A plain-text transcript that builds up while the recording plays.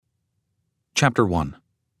Chapter 1.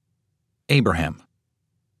 Abraham.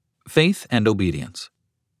 Faith and Obedience.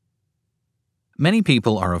 Many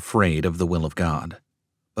people are afraid of the will of God,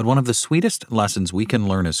 but one of the sweetest lessons we can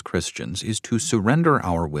learn as Christians is to surrender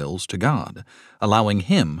our wills to God, allowing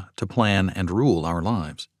Him to plan and rule our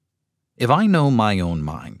lives. If I know my own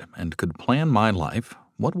mind and could plan my life,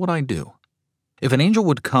 what would I do? If an angel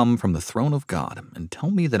would come from the throne of God and tell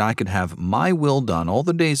me that I could have my will done all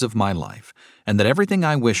the days of my life, and that everything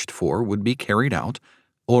I wished for would be carried out,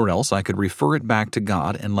 or else I could refer it back to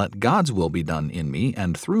God and let God's will be done in me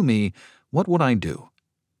and through me, what would I do?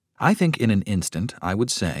 I think in an instant I would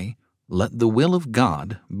say, let the will of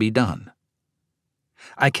God be done.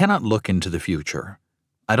 I cannot look into the future.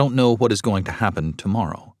 I don't know what is going to happen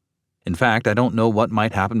tomorrow. In fact, I don't know what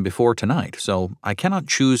might happen before tonight, so I cannot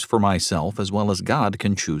choose for myself as well as God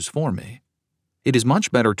can choose for me. It is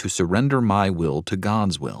much better to surrender my will to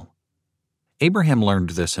God's will. Abraham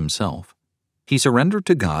learned this himself. He surrendered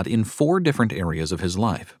to God in 4 different areas of his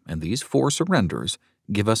life, and these 4 surrenders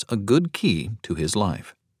give us a good key to his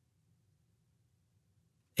life.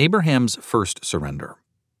 Abraham's first surrender.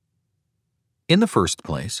 In the first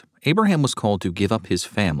place, Abraham was called to give up his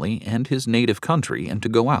family and his native country and to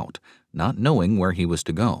go out, not knowing where he was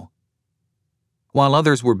to go. While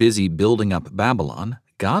others were busy building up Babylon,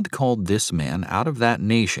 God called this man out of that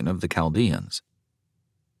nation of the Chaldeans.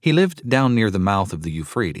 He lived down near the mouth of the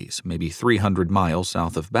Euphrates, maybe 300 miles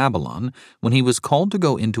south of Babylon, when he was called to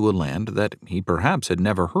go into a land that he perhaps had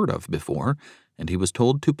never heard of before, and he was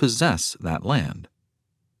told to possess that land.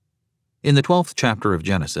 In the 12th chapter of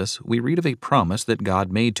Genesis, we read of a promise that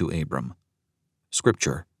God made to Abram.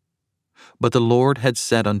 Scripture: But the Lord had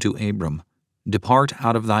said unto Abram, Depart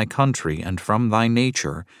out of thy country and from thy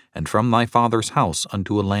nature and from thy father's house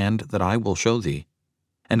unto a land that I will show thee.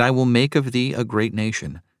 And I will make of thee a great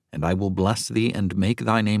nation, and I will bless thee and make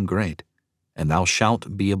thy name great, and thou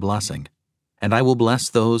shalt be a blessing. And I will bless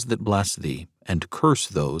those that bless thee, and curse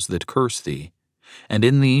those that curse thee. And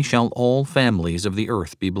in thee shall all families of the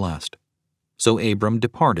earth be blessed. So Abram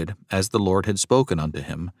departed, as the Lord had spoken unto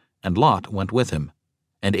him, and Lot went with him.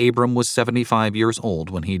 And Abram was 75 years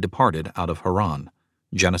old when he departed out of Haran.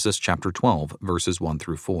 Genesis chapter 12, verses 1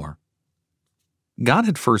 through 4. God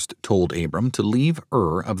had first told Abram to leave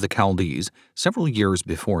Ur of the Chaldees several years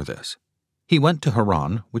before this. He went to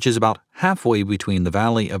Haran, which is about halfway between the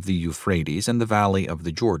valley of the Euphrates and the valley of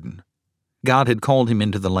the Jordan. God had called him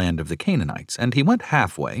into the land of the Canaanites, and he went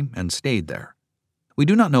halfway and stayed there. We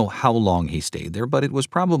do not know how long he stayed there, but it was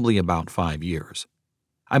probably about 5 years.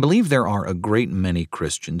 I believe there are a great many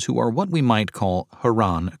Christians who are what we might call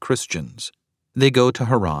Haran Christians. They go to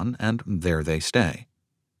Haran, and there they stay.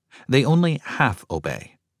 They only half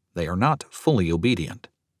obey. They are not fully obedient.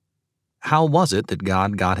 How was it that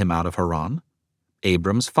God got him out of Haran?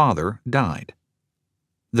 Abram's father died.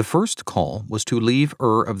 The first call was to leave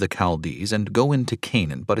Ur of the Chaldees and go into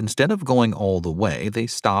Canaan, but instead of going all the way, they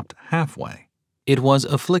stopped halfway. It was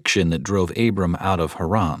affliction that drove Abram out of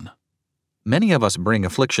Haran. Many of us bring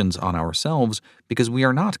afflictions on ourselves because we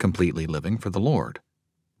are not completely living for the Lord.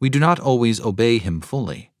 We do not always obey Him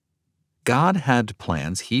fully. God had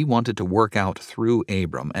plans He wanted to work out through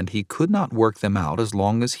Abram, and He could not work them out as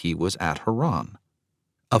long as he was at Haran.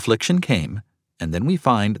 Affliction came, and then we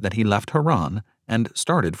find that he left Haran and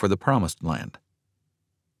started for the Promised Land.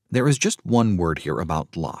 There is just one word here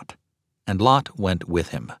about Lot, and Lot went with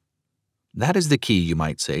him. That is the key, you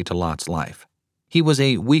might say, to Lot's life. He was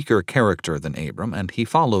a weaker character than Abram, and he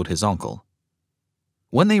followed his uncle.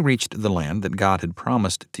 When they reached the land that God had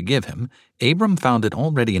promised to give him, Abram found it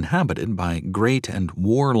already inhabited by great and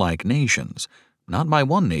warlike nations, not by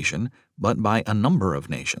one nation, but by a number of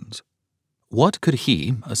nations. What could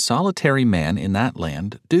he, a solitary man in that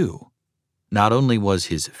land, do? Not only was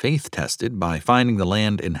his faith tested by finding the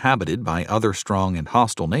land inhabited by other strong and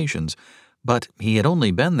hostile nations, but he had only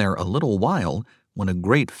been there a little while when a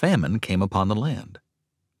great famine came upon the land.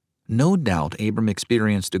 No doubt Abram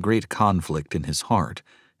experienced a great conflict in his heart,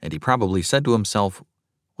 and he probably said to himself,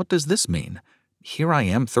 What does this mean? Here I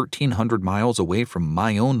am 1,300 miles away from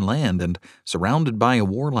my own land and surrounded by a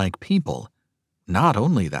warlike people. Not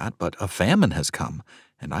only that, but a famine has come,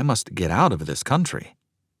 and I must get out of this country.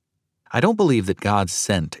 I don't believe that God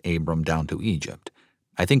sent Abram down to Egypt.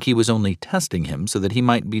 I think He was only testing him so that he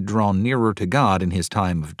might be drawn nearer to God in his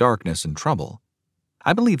time of darkness and trouble.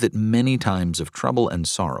 I believe that many times of trouble and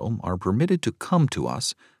sorrow are permitted to come to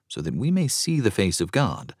us so that we may see the face of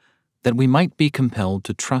God, that we might be compelled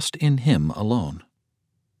to trust in Him alone.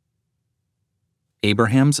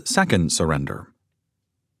 Abraham's second surrender.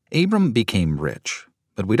 Abram became rich,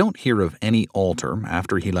 but we don't hear of any altar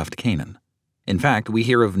after he left Canaan. In fact, we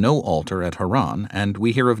hear of no altar at Haran, and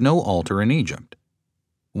we hear of no altar in Egypt.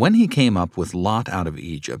 When he came up with Lot out of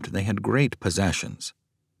Egypt, they had great possessions.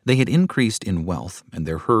 They had increased in wealth, and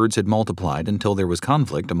their herds had multiplied until there was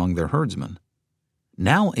conflict among their herdsmen.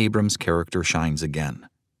 Now Abram's character shines again.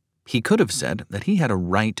 He could have said that he had a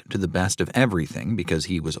right to the best of everything because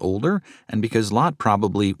he was older and because Lot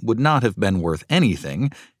probably would not have been worth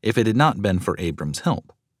anything if it had not been for Abram's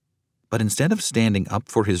help. But instead of standing up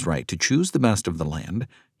for his right to choose the best of the land,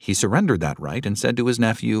 he surrendered that right and said to his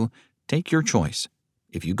nephew, "Take your choice.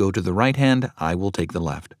 If you go to the right hand, I will take the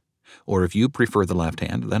left. Or if you prefer the left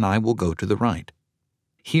hand, then I will go to the right."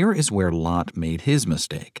 Here is where Lot made his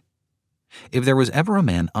mistake. If there was ever a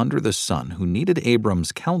man under the sun who needed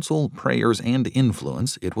Abram's counsel, prayers, and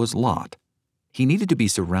influence, it was Lot. He needed to be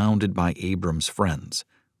surrounded by Abram's friends.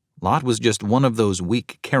 Lot was just one of those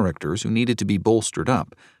weak characters who needed to be bolstered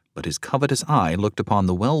up, but his covetous eye looked upon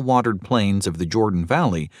the well-watered plains of the Jordan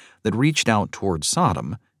Valley that reached out toward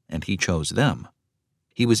Sodom, and he chose them.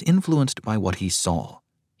 He was influenced by what he saw.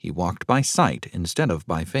 He walked by sight instead of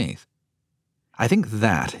by faith. I think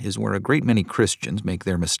that is where a great many Christians make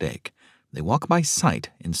their mistake. They walk by sight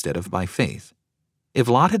instead of by faith. If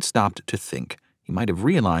Lot had stopped to think, he might have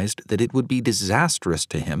realized that it would be disastrous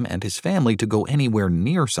to him and his family to go anywhere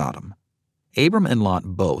near Sodom. Abram and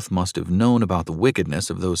Lot both must have known about the wickedness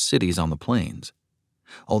of those cities on the plains.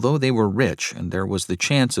 Although they were rich and there was the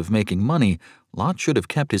chance of making money, Lot should have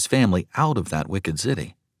kept his family out of that wicked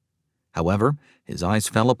city. However, his eyes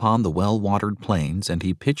fell upon the well-watered plains, and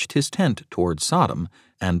he pitched his tent toward Sodom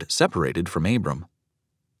and separated from Abram.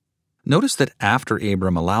 Notice that after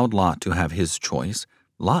Abram allowed Lot to have his choice,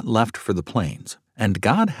 Lot left for the plains, and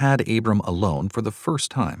God had Abram alone for the first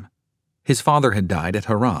time. His father had died at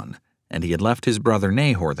Haran, and he had left his brother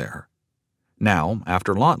Nahor there. Now,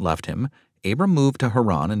 after Lot left him, Abram moved to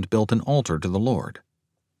Haran and built an altar to the Lord.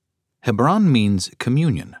 Hebron means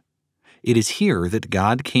communion. It is here that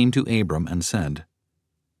God came to Abram and said,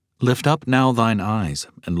 "Lift up now thine eyes,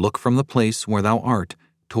 and look from the place where thou art,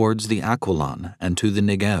 towards the Aquilon, and to the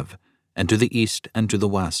Negev, and to the east and to the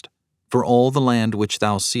west. For all the land which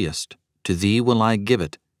thou seest, to thee will I give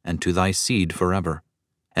it, and to thy seed forever.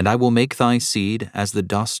 And I will make thy seed as the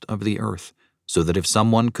dust of the earth, so that if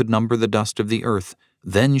someone could number the dust of the earth,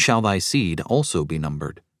 then shall thy seed also be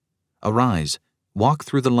numbered. Arise, walk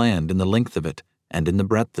through the land in the length of it, and in the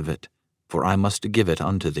breadth of it, for I must give it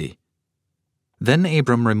unto thee." Then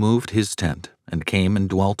Abram removed his tent, and came and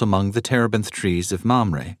dwelt among the terebinth trees of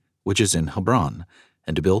Mamre, which is in Hebron,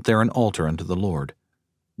 and built there an altar unto the Lord.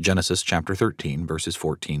 Genesis chapter 13, verses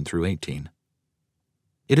 14 through 18.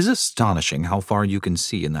 It is astonishing how far you can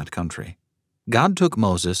see in that country. God took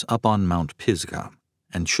Moses up on Mount Pisgah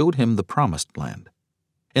and showed him the promised land.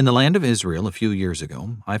 In the land of Israel a few years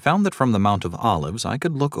ago, I found that from the Mount of Olives I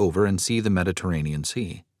could look over and see the Mediterranean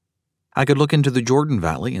Sea. I could look into the Jordan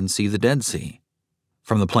Valley and see the Dead Sea.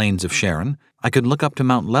 From the plains of Sharon, I could look up to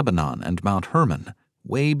Mount Lebanon and Mount Hermon,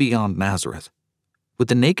 way beyond Nazareth. With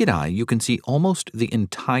the naked eye, you can see almost the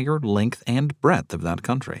entire length and breadth of that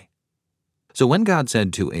country. So when God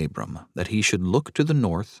said to Abram that he should look to the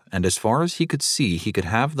north, and as far as he could see he could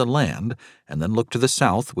have the land, and then look to the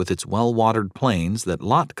south with its well-watered plains that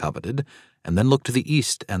Lot coveted, and then look to the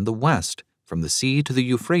east and the west, from the sea to the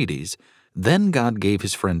Euphrates, then God gave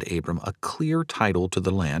his friend Abram a clear title to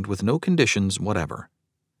the land with no conditions whatever.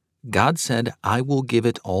 God said, "I will give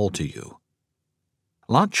it all to you."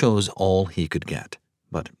 Lot chose all he could get,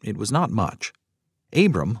 but it was not much.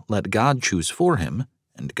 Abram let God choose for him,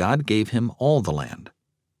 and God gave him all the land.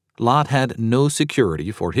 Lot had no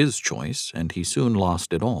security for his choice, and he soon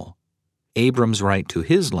lost it all. Abram's right to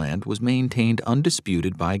his land was maintained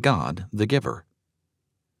undisputed by God, the giver.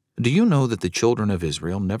 Do you know that the children of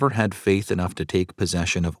Israel never had faith enough to take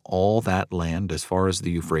possession of all that land as far as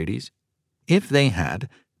the Euphrates? If they had,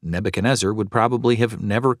 Nebuchadnezzar would probably have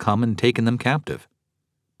never come and taken them captive.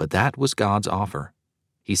 But that was God's offer.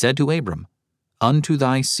 He said to Abram, "Unto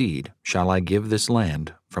thy seed shall I give this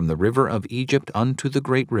land, from the river of Egypt unto the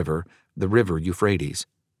great river, the river Euphrates."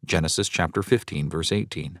 Genesis chapter 15, verse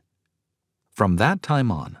 18. From that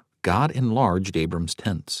time on, God enlarged Abram's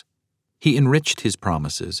tents. He enriched his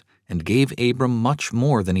promises and gave Abram much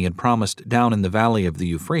more than he had promised down in the valley of the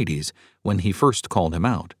Euphrates when he first called him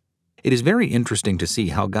out. It is very interesting to see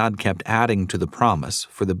how God kept adding to the promise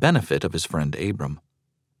for the benefit of his friend Abram.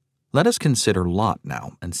 Let us consider Lot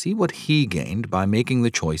now and see what he gained by making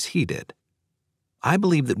the choice he did. I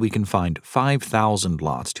believe that we can find 5,000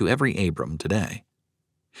 Lots to every Abram today.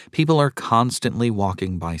 People are constantly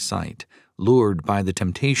walking by sight, lured by the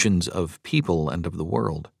temptations of people and of the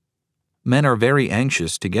world. Men are very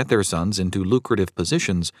anxious to get their sons into lucrative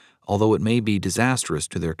positions, although it may be disastrous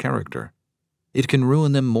to their character. It can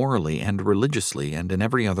ruin them morally and religiously and in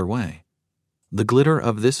every other way. The glitter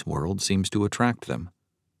of this world seems to attract them.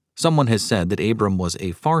 Someone has said that Abram was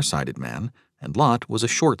a far-sighted man, and Lot was a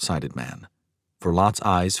short-sighted man, for Lot's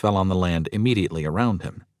eyes fell on the land immediately around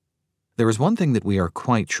him. There is one thing that we are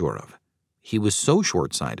quite sure of. He was so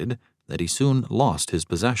short-sighted that he soon lost his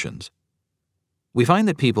possessions. We find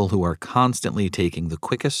that people who are constantly taking the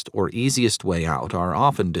quickest or easiest way out are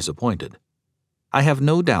often disappointed. I have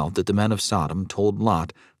no doubt that the men of Sodom told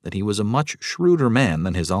Lot that he was a much shrewder man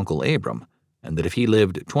than his uncle Abram, and that if he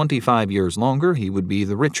lived 25 years longer he would be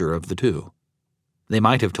the richer of the two. They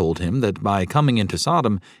might have told him that by coming into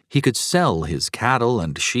Sodom he could sell his cattle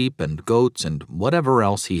and sheep and goats and whatever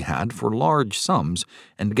else he had for large sums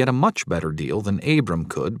and get a much better deal than Abram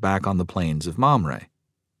could back on the plains of Mamre.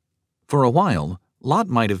 For a while, Lot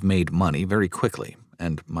might have made money very quickly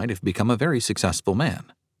and might have become a very successful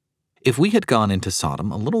man. If we had gone into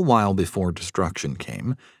Sodom a little while before destruction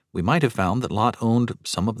came, we might have found that Lot owned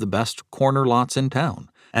some of the best corner lots in town,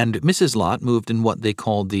 and Mrs. Lot moved in what they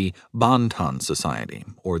called the Bonton Society,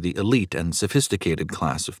 or the elite and sophisticated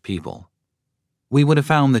class of people. We would have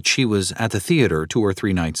found that she was at the theater 2 or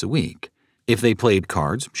 3 nights a week. If they played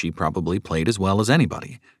cards, she probably played as well as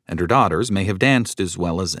anybody, and her daughters may have danced as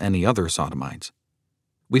well as any other Sodomites.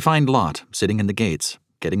 We find Lot sitting in the gates,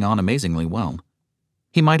 getting on amazingly well.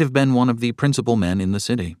 He might have been one of the principal men in the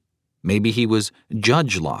city. Maybe he was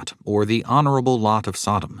Judge Lot, or the Honorable Lot of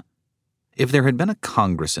Sodom. If there had been a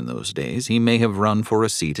Congress in those days, he may have run for a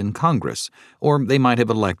seat in Congress, or they might have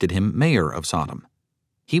elected him mayor of Sodom.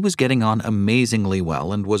 He was getting on amazingly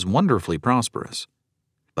well and was wonderfully prosperous.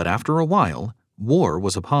 But after a while, war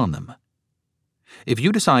was upon them. If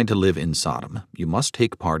you decide to live in Sodom, you must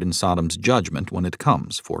take part in Sodom's judgment when it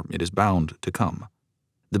comes, for it is bound to come.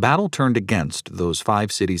 The battle turned against those 5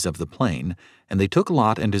 cities of the plain, and they took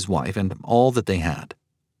Lot and his wife and all that they had.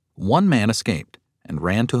 One man escaped, and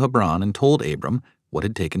ran to Hebron and told Abram what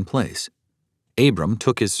had taken place. Abram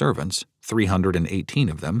took his servants, 318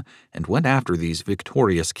 of them, and went after these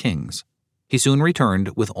victorious kings. He soon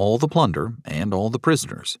returned with all the plunder and all the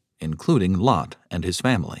prisoners, including Lot and his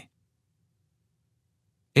family.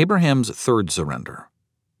 Abraham's third surrender.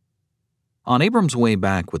 On Abram's way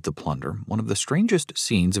back with the plunder, one of the strangest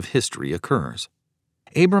scenes of history occurs.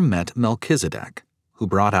 Abram met Melchizedek, who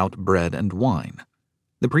brought out bread and wine.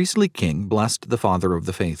 The priestly king blessed the father of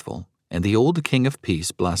the faithful, and the old king of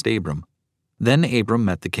peace blessed Abram. Then Abram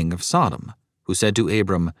met the king of Sodom, who said to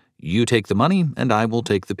Abram, "You take the money, and I will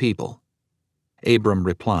take the people." Abram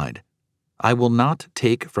replied, "I will not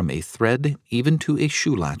take from a thread even to a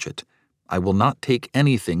shoe latchet. I will not take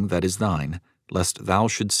anything that is thine, lest thou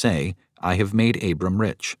should say, I have made Abram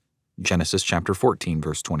rich." Genesis chapter 14,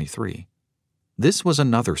 verse 23. This was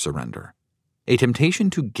another surrender, a temptation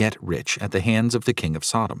to get rich at the hands of the king of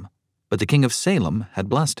Sodom. But the king of Salem had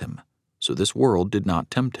blessed him, so this world did not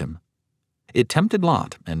tempt him. It tempted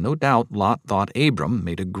Lot, and no doubt Lot thought Abram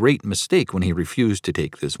made a great mistake when he refused to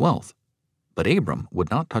take this wealth. But Abram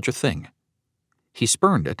would not touch a thing. He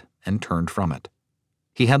spurned it and turned from it.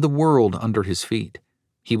 He had the world under his feet.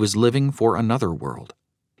 He was living for another world.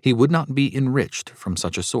 He would not be enriched from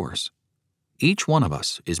such a source. Each one of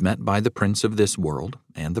us is met by the prince of this world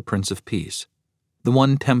and the prince of peace. The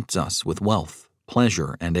one tempts us with wealth,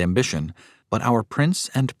 pleasure, and ambition, but our prince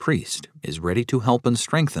and priest is ready to help and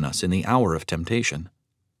strengthen us in the hour of temptation.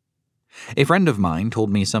 A friend of mine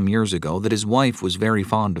told me some years ago that his wife was very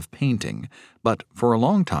fond of painting, but for a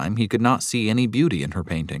long time he could not see any beauty in her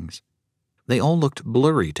paintings. They all looked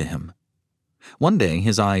blurry to him. One day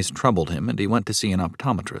his eyes troubled him, and he went to see an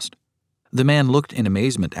optometrist. The man looked in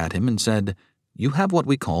amazement at him and said, "You have what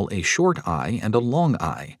we call a short eye and a long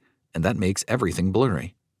eye, and that makes everything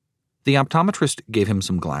blurry." The optometrist gave him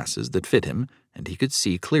some glasses that fit him, and he could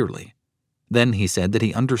see clearly. Then he said that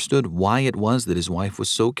he understood why it was that his wife was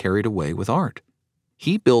so carried away with art.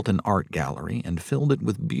 He built an art gallery and filled it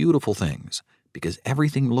with beautiful things, because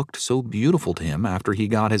everything looked so beautiful to him after he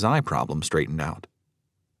got his eye problem straightened out.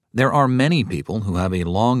 There are many people who have a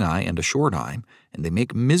long eye and a short eye, and they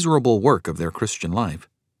make miserable work of their Christian life.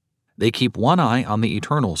 They keep one eye on the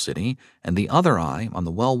eternal city and the other eye on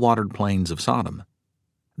the well-watered plains of Sodom.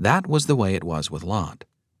 That was the way it was with Lot.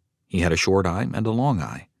 He had a short eye and a long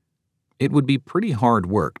eye. It would be pretty hard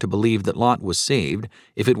work to believe that Lot was saved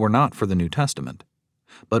if it were not for the New Testament.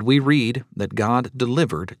 But we read that God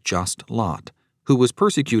delivered just Lot, who was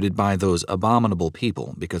persecuted by those abominable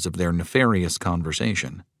people because of their nefarious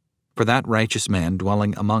conversation. For that righteous man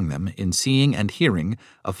dwelling among them, in seeing and hearing,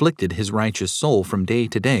 afflicted his righteous soul from day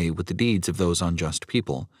to day with the deeds of those unjust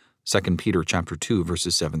people. 2 Peter chapter 2,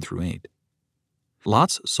 verses 7 through 8.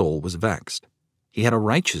 Lot's soul was vexed. He had a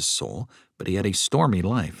righteous soul, but he had a stormy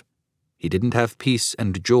life. He didn't have peace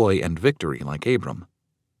and joy and victory like Abram.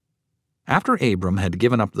 After Abram had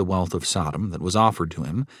given up the wealth of Sodom that was offered to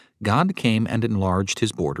him, God came and enlarged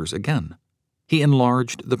his borders again. He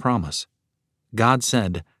enlarged the promise. God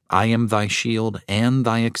said, "I am thy shield and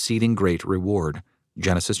thy exceeding great reward."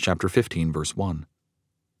 Genesis chapter 15, verse 1.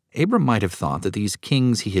 Abram might have thought that these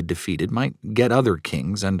kings he had defeated might get other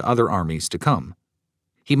kings and other armies to come.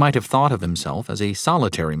 He might have thought of himself as a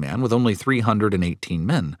solitary man with only 318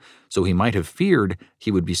 men, so he might have feared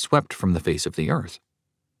he would be swept from the face of the earth.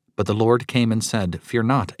 But the Lord came and said, "Fear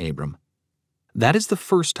not, Abram." That is the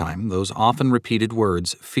first time those often repeated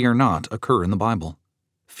words, "fear not," occur in the Bible.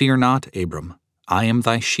 Fear not, Abram. I am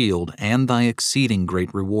thy shield and thy exceeding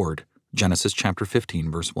great reward. Genesis chapter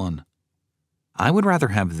 15, verse 1. I would rather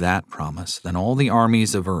have that promise than all the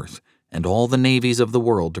armies of earth and all the navies of the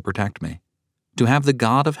world to protect me, to have the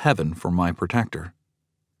God of heaven for my protector.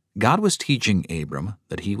 God was teaching Abram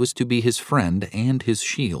that he was to be his friend and his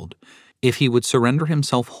shield, if he would surrender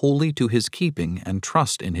himself wholly to his keeping and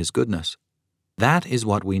trust in his goodness. That is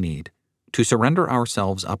what we need, to surrender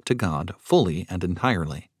ourselves up to God fully and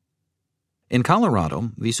entirely. In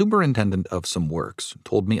Colorado, the superintendent of some works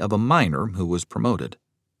told me of a miner who was promoted.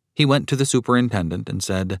 He went to the superintendent and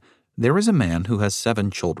said, "There is a man who has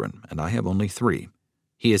 7 children, and I have only 3.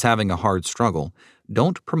 He is having a hard struggle.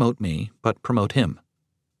 Don't promote me, but promote him."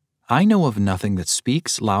 I know of nothing that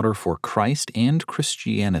speaks louder for Christ and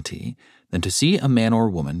Christianity than to see a man or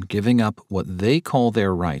woman giving up what they call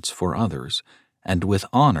their rights for others, and with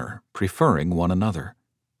honor preferring one another.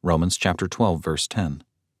 Romans chapter 12, verse 10.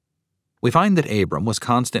 We find that Abram was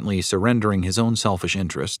constantly surrendering his own selfish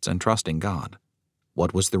interests and trusting God.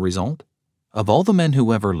 What was the result? Of all the men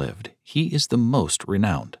who ever lived, he is the most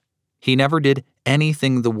renowned. He never did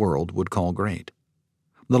anything the world would call great.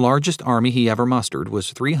 The largest army he ever mustered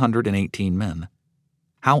was 318 men.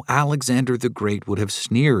 How Alexander the Great would have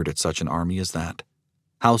sneered at such an army as that.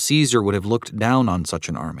 How Caesar would have looked down on such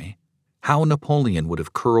an army. How Napoleon would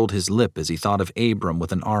have curled his lip as he thought of Abram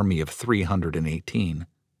with an army of 318.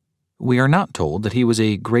 We are not told that he was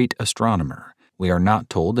a great astronomer. We are not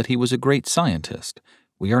told that he was a great scientist.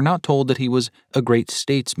 We are not told that he was a great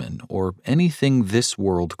statesman or anything this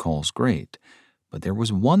world calls great. But there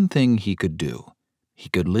was one thing he could do. He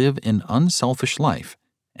could live an unselfish life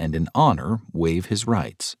and in honor waive his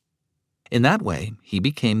rights. In that way, he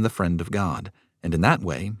became the friend of God, and in that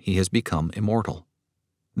way, he has become immortal.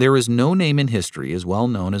 There is no name in history as well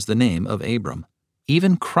known as the name of Abram.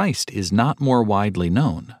 Even Christ is not more widely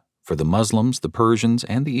known, for the Muslims, the Persians,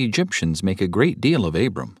 and the Egyptians make a great deal of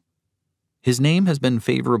Abram. His name has been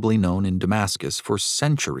favorably known in Damascus for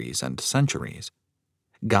centuries and centuries.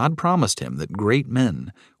 God promised him that great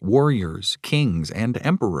men, warriors, kings, and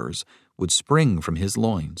emperors would spring from his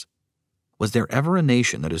loins. Was there ever a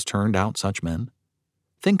nation that has turned out such men?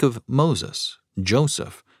 Think of Moses,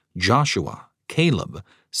 Joseph, Joshua, Caleb,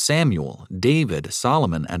 Samuel, David,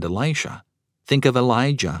 Solomon, and Elisha. Think of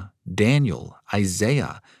Elijah, Daniel,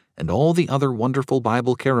 Isaiah, and all the other wonderful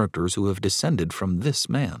Bible characters who have descended from this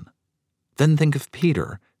man. Then think of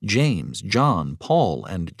Peter, James, John, Paul,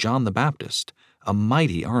 and John the Baptist, a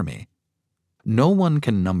mighty army. No one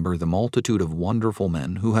can number the multitude of wonderful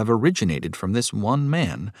men who have originated from this one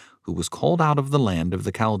man who was called out of the land of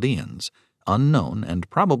the Chaldeans, unknown and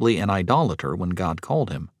probably an idolater when God called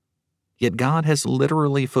him. Yet God has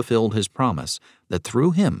literally fulfilled his promise that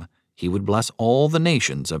through him he would bless all the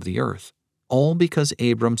nations of the earth, all because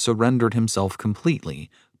Abram surrendered himself completely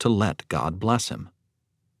to let God bless him.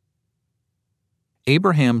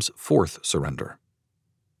 Abraham's 4th surrender.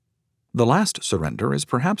 The last surrender is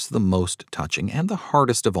perhaps the most touching and the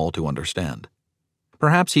hardest of all to understand.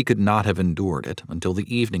 Perhaps he could not have endured it until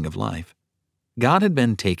the evening of life. God had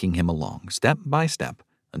been taking him along, step by step,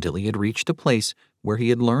 until he had reached a place where he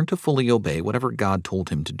had learned to fully obey whatever God told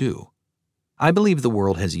him to do. I believe the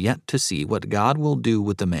world has yet to see what God will do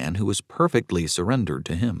with the man who is perfectly surrendered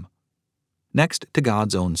to him. Next to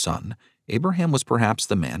God's own son, Abraham was perhaps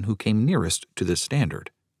the man who came nearest to this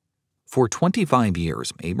standard. For 25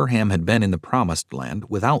 years, Abraham had been in the promised land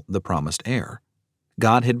without the promised heir.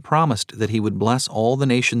 God had promised that he would bless all the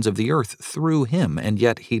nations of the earth through him, and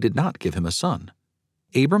yet he did not give him a son.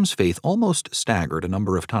 Abram's faith almost staggered a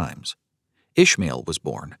number of times. Ishmael was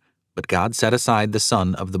born, but God set aside the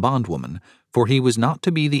son of the bondwoman, for he was not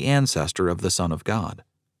to be the ancestor of the Son of God.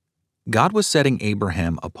 God was setting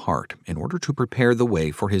Abraham apart in order to prepare the way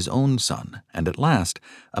for his own son, and at last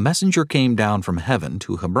a messenger came down from heaven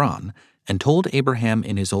to Hebron and told Abraham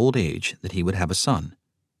in his old age that he would have a son.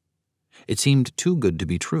 It seemed too good to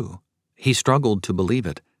be true. He struggled to believe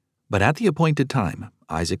it, but at the appointed time,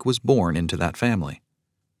 Isaac was born into that family.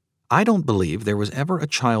 I don't believe there was ever a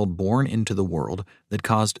child born into the world that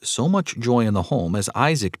caused so much joy in the home as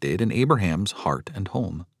Isaac did in Abraham's heart and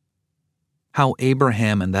home. How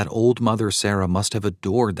Abraham and that old mother Sarah must have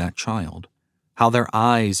adored that child, how their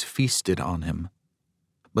eyes feasted on him.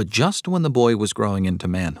 But just when the boy was growing into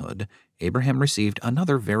manhood, Abraham received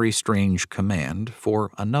another very strange command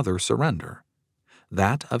for another surrender,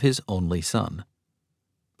 that of his only son.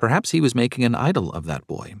 Perhaps he was making an idol of that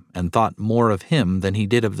boy and thought more of him than he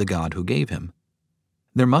did of the God who gave him.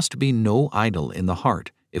 There must be no idol in the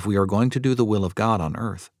heart if we are going to do the will of God on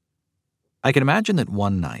earth. I can imagine that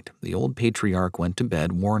one night the old patriarch went to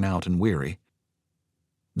bed worn out and weary.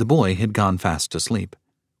 The boy had gone fast asleep,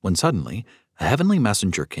 when suddenly a heavenly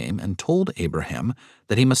messenger came and told Abraham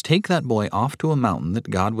that he must take that boy off to a mountain that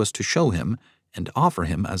God was to show him and offer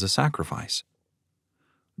him as a sacrifice.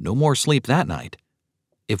 No more sleep that night.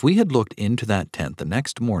 If we had looked into that tent the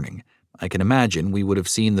next morning, I can imagine we would have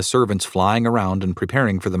seen the servants flying around and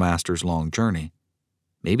preparing for the master's long journey.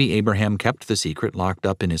 Maybe Abraham kept the secret locked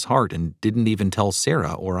up in his heart and didn't even tell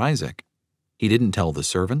Sarah or Isaac. He didn't tell the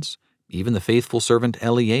servants, even the faithful servant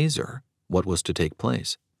Eliezer, what was to take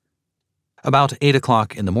place. About 8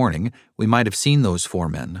 o'clock in the morning, we might have seen those 4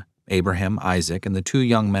 men, Abraham, Isaac, and the 2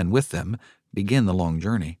 young men with them, begin the long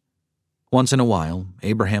journey. Once in a while,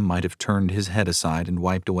 Abraham might have turned his head aside and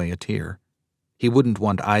wiped away a tear. He wouldn't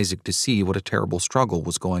want Isaac to see what a terrible struggle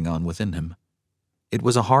was going on within him. It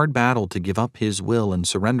was a hard battle to give up his will and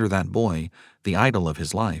surrender that boy, the idol of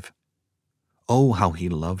his life. Oh, how he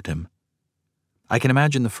loved him. I can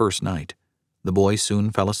imagine the first night. The boy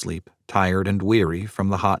soon fell asleep, tired and weary from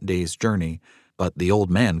the hot day's journey, but the old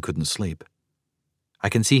man couldn't sleep. I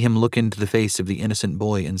can see him look into the face of the innocent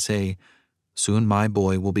boy and say, "Soon my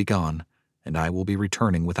boy will be gone, and I will be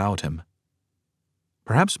returning without him."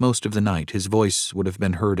 Perhaps most of the night his voice would have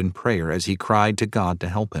been heard in prayer as he cried to God to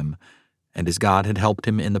help him, and as God had helped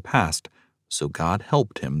him in the past, so God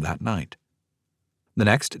helped him that night. The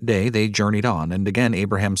next day they journeyed on, and again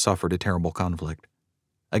Abraham suffered a terrible conflict.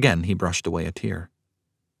 Again he brushed away a tear.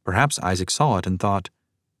 Perhaps Isaac saw it and thought,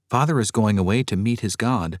 "Father is going away to meet his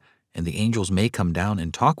God, and the angels may come down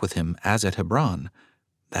and talk with him as at Hebron.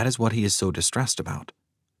 That is what he is so distressed about."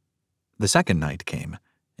 The second night came,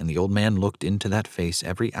 and the old man looked into that face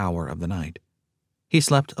every hour of the night. He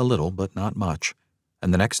slept a little, but not much,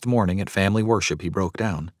 and the next morning at family worship he broke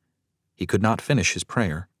down. He could not finish his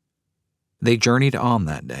prayer. They journeyed on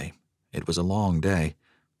that day. It was a long day,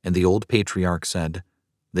 and the old patriarch said,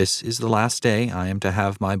 "This is the last day I am to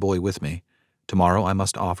have my boy with me. Tomorrow I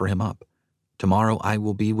must offer him up. Tomorrow I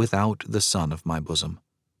will be without the son of my bosom."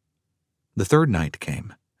 The third night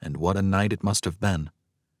came, and what a night it must have been.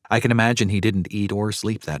 I can imagine he didn't eat or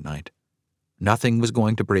sleep that night. Nothing was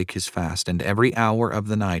going to break his fast, and every hour of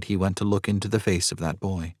the night he went to look into the face of that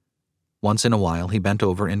boy. Once in a while he bent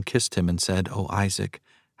over and kissed him and said, "Oh, Isaac,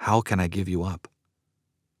 how can I give you up?"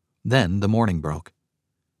 Then the morning broke.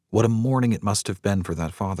 What a morning it must have been for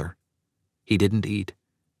that father. He didn't eat.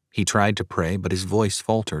 He tried to pray, but his voice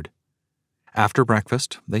faltered. After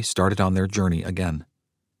breakfast, they started on their journey again.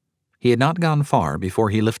 He had not gone far before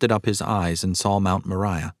he lifted up his eyes and saw Mount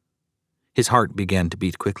Moriah. His heart began to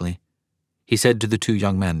beat quickly. He said to the 2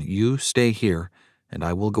 young men, "You stay here, and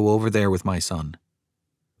I will go over there with my son."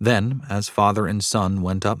 Then, as father and son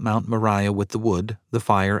went up Mount Moriah with the wood, the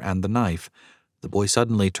fire, and the knife, the boy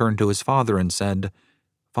suddenly turned to his father and said,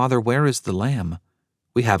 "Father, where is the lamb?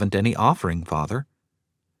 We haven't any offering, Father."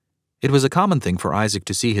 It was a common thing for Isaac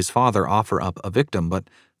to see his father offer up a victim, but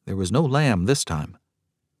there was no lamb this time.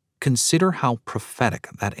 Consider how prophetic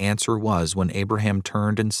that answer was when Abraham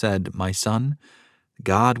turned and said, "My son,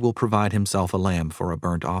 God will provide himself a lamb for a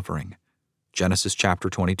burnt offering." Genesis chapter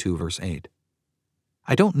 22, verse 8.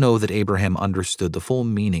 I don't know that Abraham understood the full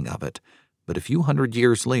meaning of it, but a few hundred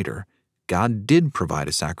years later, God did provide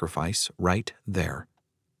a sacrifice right there.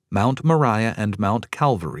 Mount Moriah and Mount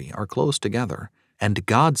Calvary are close together, and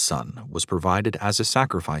God's Son was provided as a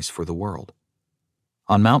sacrifice for the world.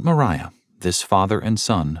 On Mount Moriah, this father and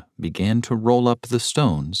son began to roll up the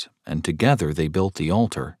stones, and together they built the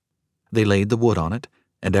altar. They laid the wood on it,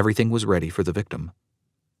 and everything was ready for the victim.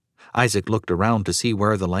 Isaac looked around to see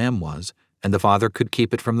where the lamb was, and the father could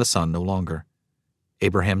keep it from the son no longer.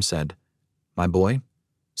 Abraham said, "My boy,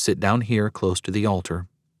 sit down here close to the altar,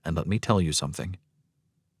 and let me tell you something."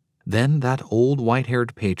 Then that old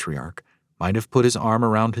white-haired patriarch might have put his arm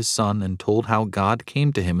around his son and told how God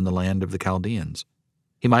came to him in the land of the Chaldeans.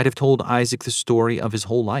 He might have told Isaac the story of his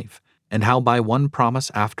whole life, and how by one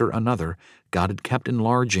promise after another God had kept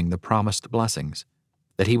enlarging the promised blessings,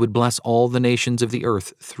 that he would bless all the nations of the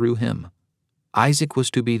earth through him. Isaac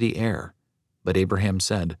was to be the heir, but Abraham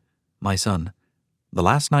said, "My son, the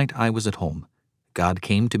last night I was at home, God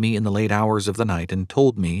came to me in the late hours of the night and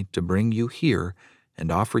told me to bring you here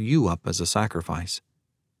and offer you up as a sacrifice.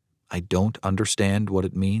 I don't understand what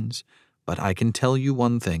it means, but I can tell you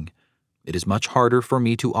one thing. It is much harder for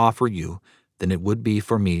me to offer you than it would be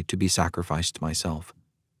for me to be sacrificed myself."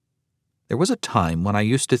 There was a time when I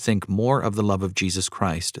used to think more of the love of Jesus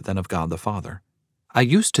Christ than of God the Father. I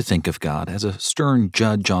used to think of God as a stern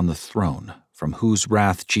judge on the throne, from whose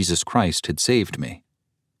wrath Jesus Christ had saved me.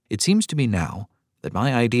 It seems to me now that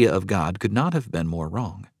my idea of God could not have been more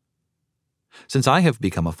wrong. Since I have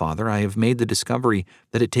become a father, I have made the discovery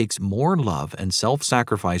that it takes more love and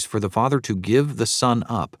self-sacrifice for the Father to give the Son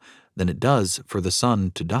up than it does for the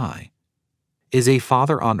Son to die. Is a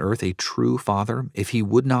father on earth a true father if he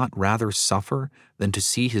would not rather suffer than to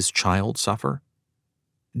see his child suffer?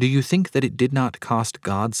 Do you think that it did not cost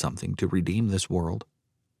God something to redeem this world?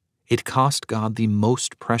 It cost God the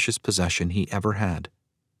most precious possession he ever had.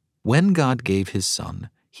 When God gave his Son,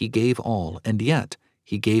 he gave all, and yet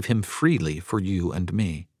he gave him freely for you and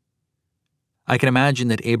me. I can imagine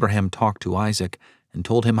that Abraham talked to Isaac and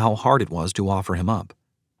told him how hard it was to offer him up.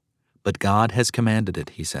 "But God has commanded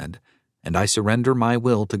it," he said, "and I surrender my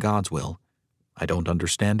will to God's will. I don't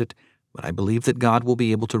understand it, but I believe that God will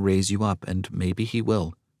be able to raise you up, and maybe he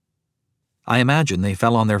will." I imagine they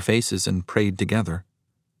fell on their faces and prayed together.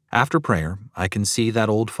 After prayer, I can see that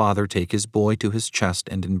old father take his boy to his chest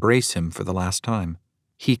and embrace him for the last time.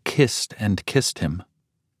 He kissed and kissed him.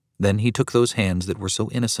 Then he took those hands that were so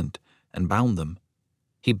innocent and bound them.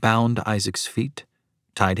 He bound Isaac's feet,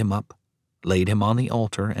 tied him up, laid him on the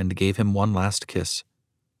altar, and gave him one last kiss.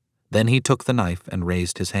 Then he took the knife and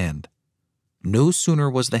raised his hand. No sooner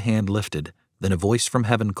was the hand lifted than a voice from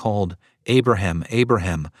heaven called, "Abraham,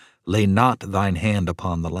 Abraham, lay not thine hand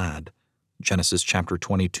upon the lad." Genesis chapter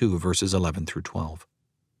 22, verses 11 through 12.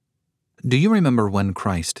 Do you remember when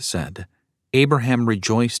Christ said, "Abraham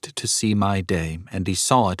rejoiced to see my day, and he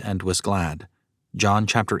saw it and was glad"? John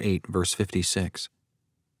chapter 8, verse 56.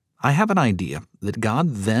 I have an idea that God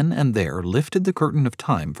then and there lifted the curtain of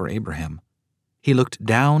time for Abraham. He looked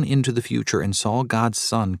down into the future and saw God's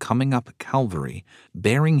Son coming up Calvary,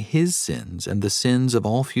 bearing his sins and the sins of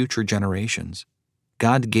all future generations.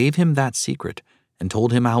 God gave him that secret and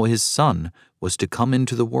told him how his Son was to come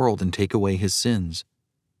into the world and take away his sins.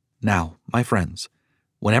 Now, my friends,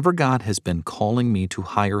 whenever God has been calling me to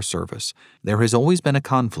higher service, there has always been a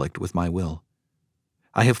conflict with my will.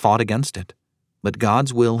 I have fought against it, but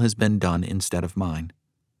God's will has been done instead of mine.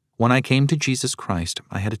 When I came to Jesus Christ,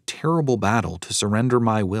 I had a terrible battle to surrender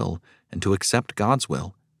my will and to accept God's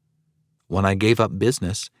will. When I gave up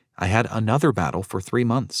business, I had another battle for 3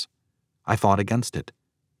 months. I fought against it.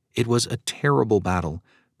 It was a terrible battle,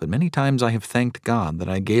 but many times I have thanked God that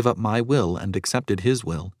I gave up my will and accepted his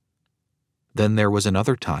will. Then there was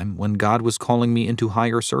another time when God was calling me into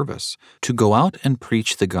higher service, to go out and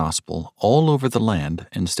preach the gospel all over the land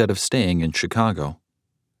instead of staying in Chicago.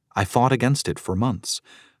 I fought against it for months,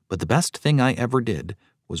 but the best thing I ever did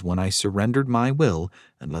was when I surrendered my will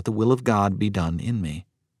and let the will of God be done in me.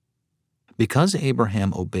 Because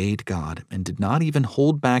Abraham obeyed God and did not even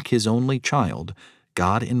hold back his only child,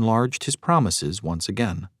 God enlarged his promises once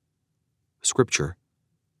again. Scripture: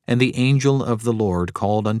 "And the angel of the Lord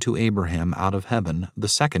called unto Abraham out of heaven the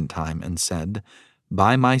second time, and said,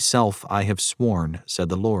 By myself I have sworn, said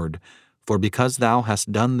the Lord, for because thou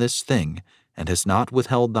hast done this thing, and hast not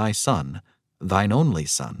withheld thy son, thine only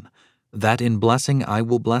son, that in blessing I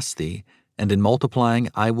will bless thee, and in multiplying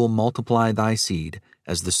I will multiply thy seed,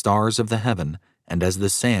 as the stars of the heaven, and as the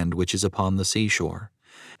sand which is upon the seashore.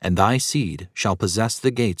 And thy seed shall possess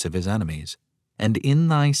the gates of his enemies. And in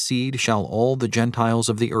thy seed shall all the Gentiles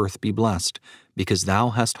of the earth be blessed, because thou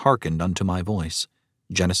hast hearkened unto my voice."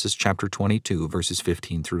 Genesis chapter 22, verses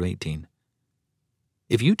 15 through 18.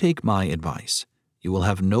 If you take my advice, you will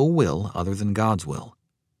have no will other than God's will.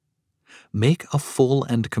 Make a full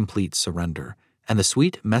and complete surrender, and the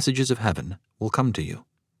sweet messages of heaven will come to you.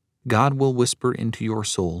 God will whisper into your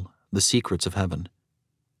soul the secrets of heaven.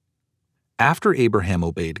 After Abraham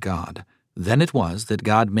obeyed God, then it was that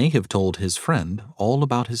God may have told his friend all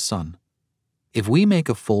about his son. If we make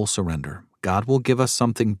a full surrender, God will give us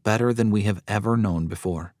something better than we have ever known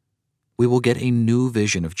before. We will get a new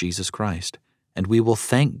vision of Jesus Christ, and we will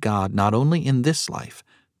thank God not only in this life,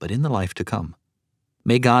 but in the life to come.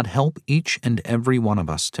 May God help each and every one of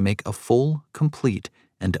us to make a full, complete,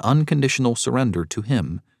 and unconditional surrender to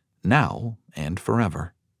Him now and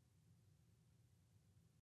forever.